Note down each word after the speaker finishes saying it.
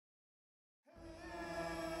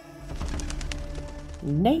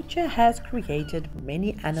Nature has created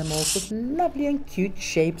many animals with lovely and cute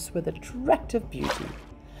shapes with attractive beauty.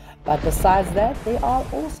 But besides that, there are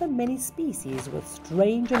also many species with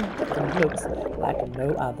strange and different looks like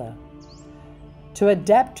no other. To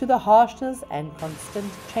adapt to the harshness and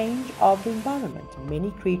constant change of the environment, many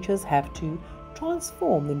creatures have to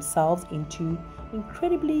transform themselves into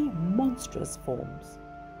incredibly monstrous forms.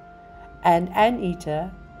 And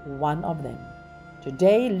Anteater, one of them.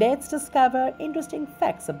 Today, let's discover interesting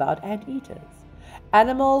facts about anteaters,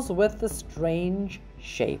 animals with a strange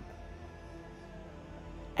shape.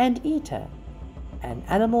 Anteater, an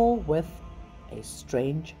animal with a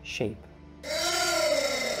strange shape.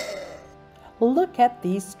 Look at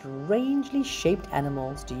these strangely shaped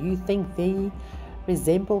animals. Do you think they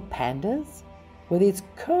resemble pandas? With its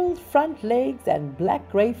curled front legs and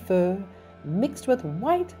black-gray fur mixed with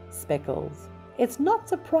white speckles. It's not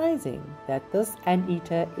surprising that this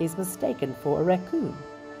anteater is mistaken for a raccoon.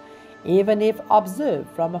 Even if observed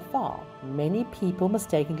from afar, many people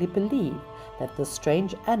mistakenly believe that this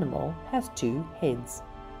strange animal has two heads.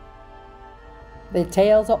 Their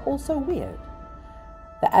tails are also weird.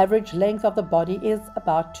 The average length of the body is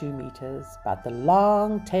about 2 meters, but the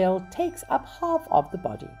long tail takes up half of the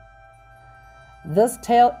body. This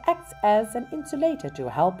tail acts as an insulator to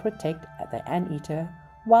help protect the anteater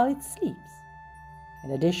while it sleeps.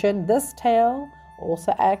 In addition, this tail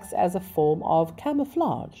also acts as a form of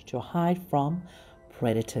camouflage to hide from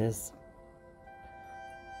predators.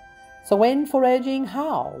 So when foraging,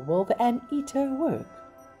 how will the anteater work?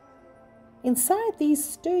 Inside these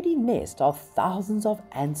sturdy nests are thousands of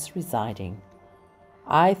ants residing.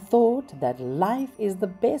 I thought that life is the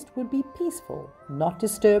best would be peaceful, not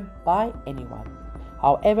disturbed by anyone.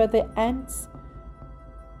 However, the ants'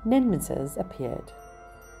 nemesis appeared.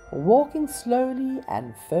 Walking slowly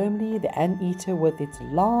and firmly, the anteater with its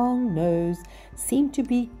long nose seemed to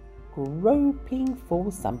be groping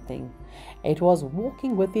for something. It was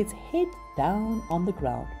walking with its head down on the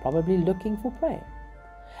ground, probably looking for prey.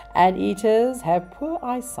 Anteaters have poor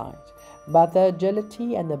eyesight, but the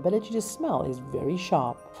agility and the ability to smell is very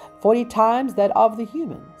sharp, 40 times that of the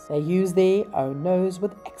humans. They use their own nose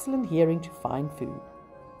with excellent hearing to find food.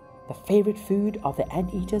 The favorite food of the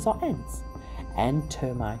anteaters are ants and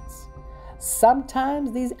termites.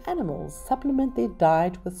 Sometimes these animals supplement their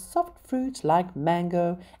diet with soft fruits like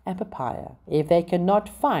mango and papaya if they cannot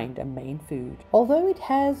find a main food. Although it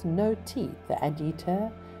has no teeth, the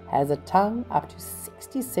anteater has a tongue up to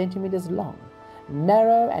 60 centimeters long,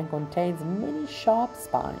 narrow, and contains many sharp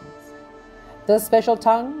spines. This special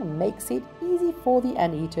tongue makes it easy for the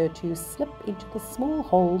anteater to slip into the small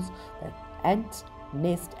holes that ants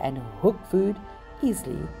nest and hook food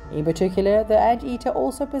easily. In particular, the anteater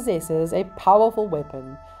also possesses a powerful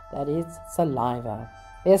weapon, that is saliva.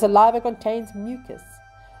 Their saliva contains mucus,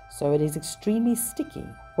 so it is extremely sticky.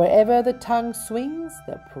 Wherever the tongue swings,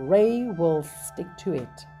 the prey will stick to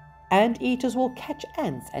it. Anteaters will catch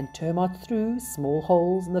ants and termites through small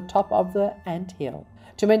holes in the top of the ant hill.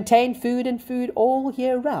 To maintain food and food all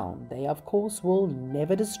year round, they of course will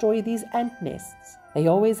never destroy these ant nests. They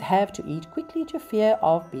always have to eat quickly to fear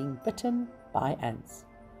of being bitten by ants.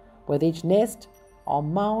 With each nest or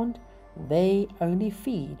mound, they only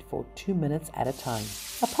feed for 2 minutes at a time.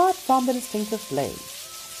 Apart from the distinctive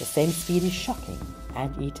blaze, the scent speed is shocking.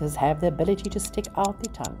 Anteaters have the ability to stick out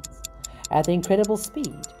their tongues at the incredible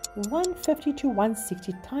speed, 150 to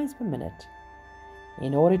 160 times per minute,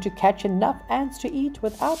 in order to catch enough ants to eat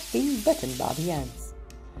without being bitten by the ants.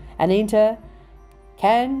 An anteater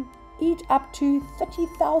can eat up to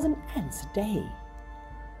 30,000 ants a day.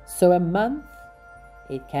 So a month,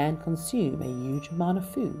 it can consume a huge amount of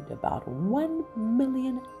food, about 1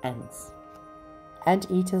 million ants.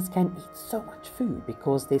 Anteaters can eat so much food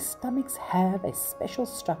because their stomachs have a special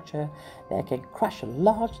structure that can crush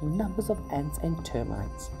large numbers of ants and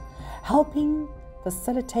termites, helping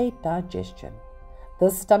facilitate digestion.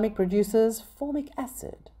 This stomach produces formic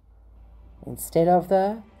acid instead of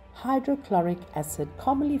the hydrochloric acid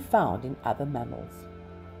commonly found in other mammals.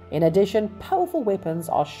 In addition, powerful weapons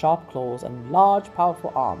are sharp claws and large,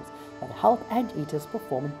 powerful arms that help anteaters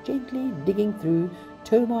perform gently digging through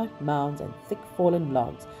termite mounds and thick fallen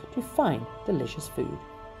logs to find delicious food.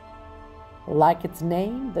 Like its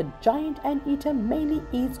name, the giant anteater mainly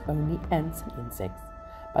eats only ants and insects.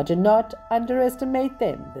 But do not underestimate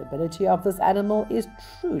them. The ability of this animal is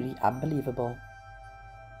truly unbelievable.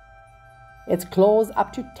 Its claws,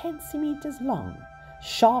 up to 10 centimeters long,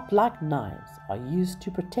 sharp like knives, are used to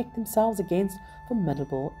protect themselves against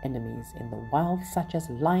formidable enemies in the wild such as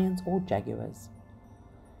lions or jaguars.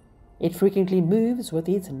 It frequently moves with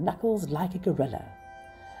its knuckles like a gorilla.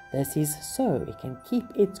 This is so it can keep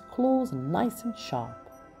its claws nice and sharp,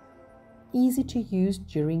 easy to use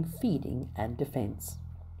during feeding and defense.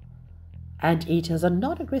 Anteaters are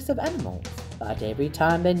not aggressive animals, but every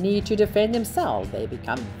time they need to defend themselves, they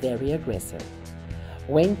become very aggressive.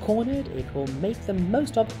 When cornered, it will make the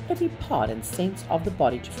most of every part and sense of the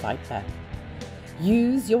body to fight back.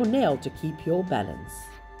 Use your nail to keep your balance.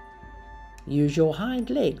 Use your hind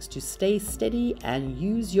legs to stay steady and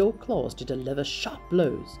use your claws to deliver sharp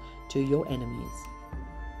blows to your enemies.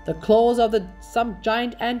 The claws of some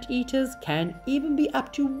giant anteaters can even be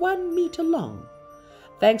up to 1 meter long.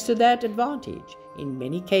 Thanks to that advantage, in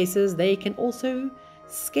many cases they can also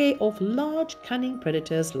scare off large cunning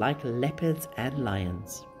predators like leopards and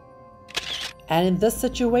lions. And in this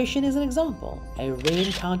situation is an example, a rare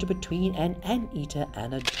encounter between an anteater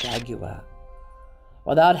and a jaguar.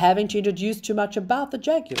 Without having to introduce too much about the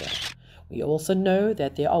jaguar, we also know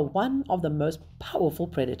that they are one of the most powerful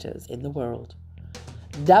predators in the world.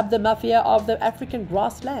 Dubbed the mafia of the African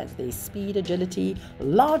grasslands, their speed, agility,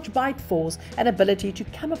 large bite force, and ability to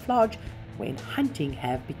camouflage when hunting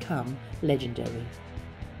have become legendary.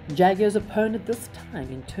 Jaguar's opponent this time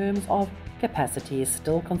in terms of capacity is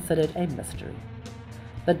still considered a mystery.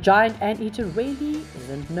 The giant anteater really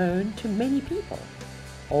isn't known to many people,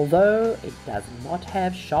 although it does not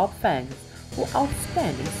have sharp fangs or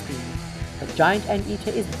outstanding speed. The giant anteater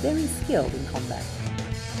is very skilled in combat.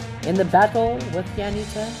 In the battle with the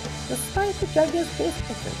anteater, despite the jaguar's best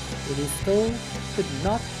efforts, it still could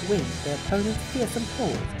not win the opponent's fearsome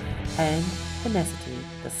claws and tenacity,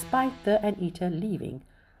 despite the anteater leaving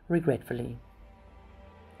regretfully.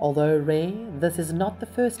 Although rare, this is not the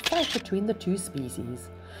first fight between the two species.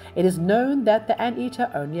 It is known that the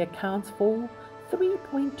anteater only accounts for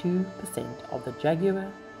 3.2% of the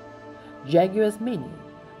jaguar. Jaguars many,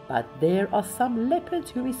 but there are some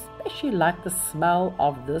leopards who especially like the smell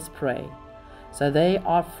of this prey, so they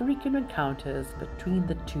are frequent encounters between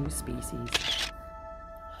the two species.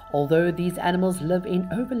 Although these animals live in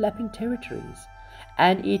overlapping territories,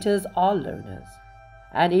 anteaters are loners.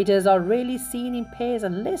 Anteaters are rarely seen in pairs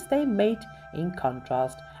unless they mate. In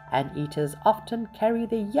contrast, anteaters often carry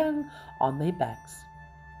their young on their backs.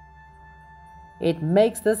 It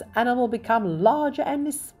makes this animal become larger and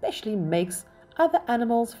especially makes other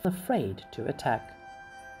animals afraid to attack.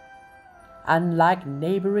 Unlike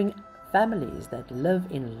neighboring families that live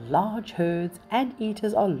in large herds,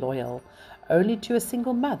 anteaters are loyal only to a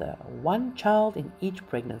single mother, one child in each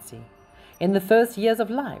pregnancy. In the first years of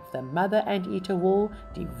life, the mother anteater will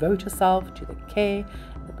devote herself to the care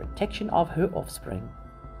and the protection of her offspring.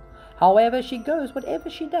 However she goes, whatever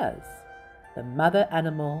she does, the mother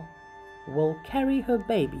animal will carry her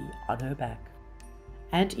baby on her back.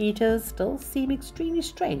 Anteaters still seem extremely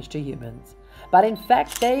strange to humans, but in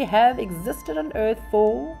fact they have existed on Earth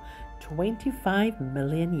for 25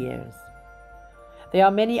 million years. There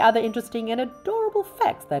are many other interesting and adorable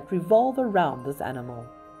facts that revolve around this animal.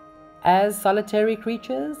 As solitary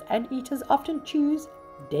creatures, anteaters often choose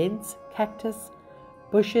dense cactus,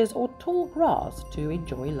 bushes or tall grass to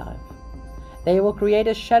enjoy life. They will create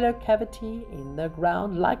a shallow cavity in the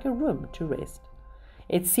ground like a room to rest.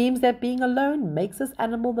 It seems that being alone makes this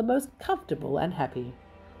animal the most comfortable and happy.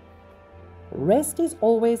 Rest is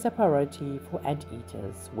always a priority for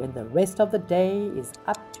anteaters when the rest of the day is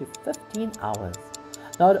up to 15 hours.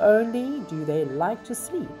 Not only do they like to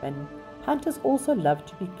sleep, and hunters also love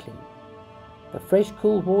to be clean. The fresh,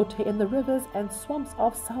 cool water in the rivers and swamps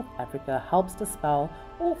of South Africa helps dispel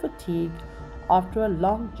all fatigue after a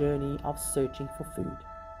long journey of searching for food.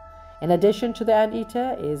 In addition to the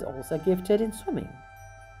anteater is also gifted in swimming.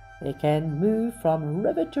 They can move from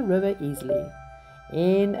river to river easily.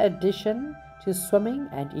 In addition to swimming,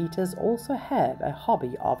 anteaters also have a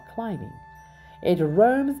hobby of climbing. It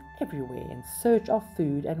roams everywhere in search of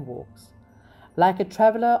food and walks. Like a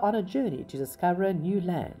traveler on a journey to discover a new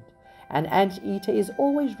land, an anteater is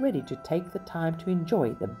always ready to take the time to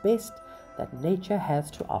enjoy the best that nature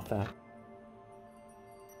has to offer.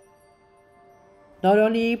 Not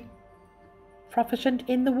only proficient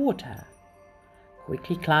in the water,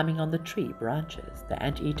 quickly climbing on the tree branches, the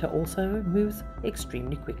anteater also moves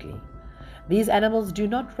extremely quickly. These animals do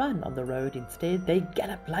not run on the road, instead they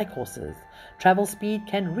gallop like horses. Travel speed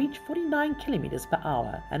can reach 49 kilometers per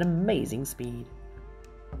hour, an amazing speed.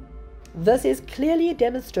 This is clearly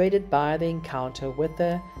demonstrated by the encounter with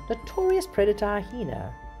the notorious predator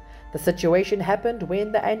hyena. The situation happened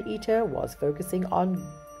when the anteater was focusing on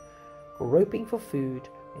groping for food,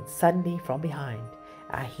 when suddenly from behind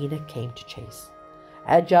a hyena came to chase.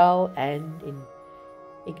 Agile and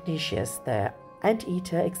igneous, the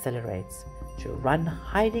anteater accelerates to run,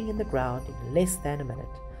 hiding in the ground in less than a minute.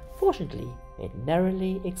 Fortunately, it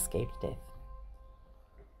narrowly escaped death.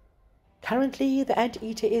 Currently, the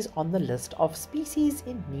anteater is on the list of species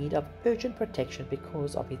in need of urgent protection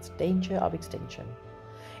because of its danger of extinction.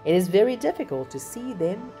 It is very difficult to see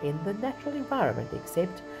them in the natural environment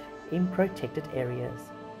except in protected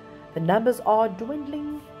areas. The numbers are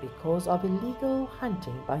dwindling because of illegal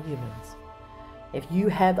hunting by humans. If you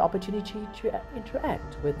have the opportunity to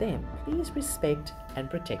interact with them, please respect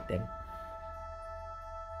and protect them.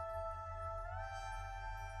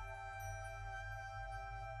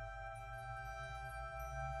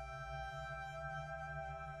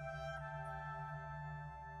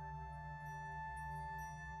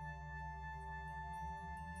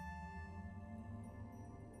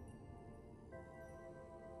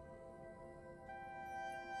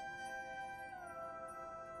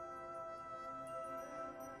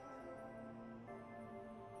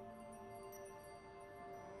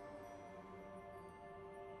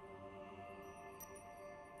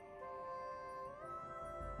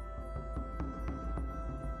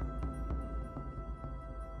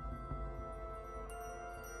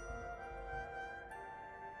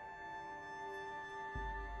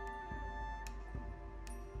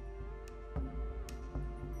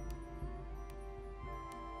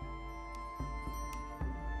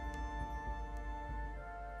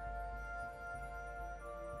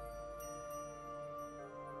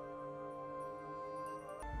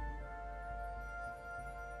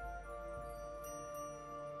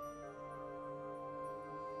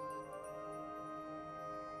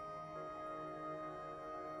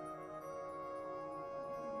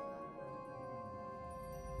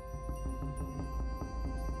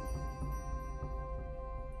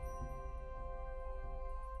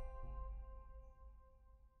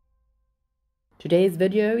 Today's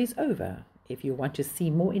video is over. If you want to see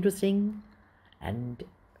more interesting and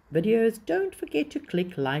videos, don't forget to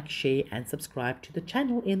click like, share and subscribe to the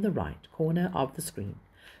channel in the right corner of the screen.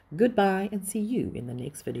 Goodbye and see you in the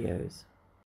next videos.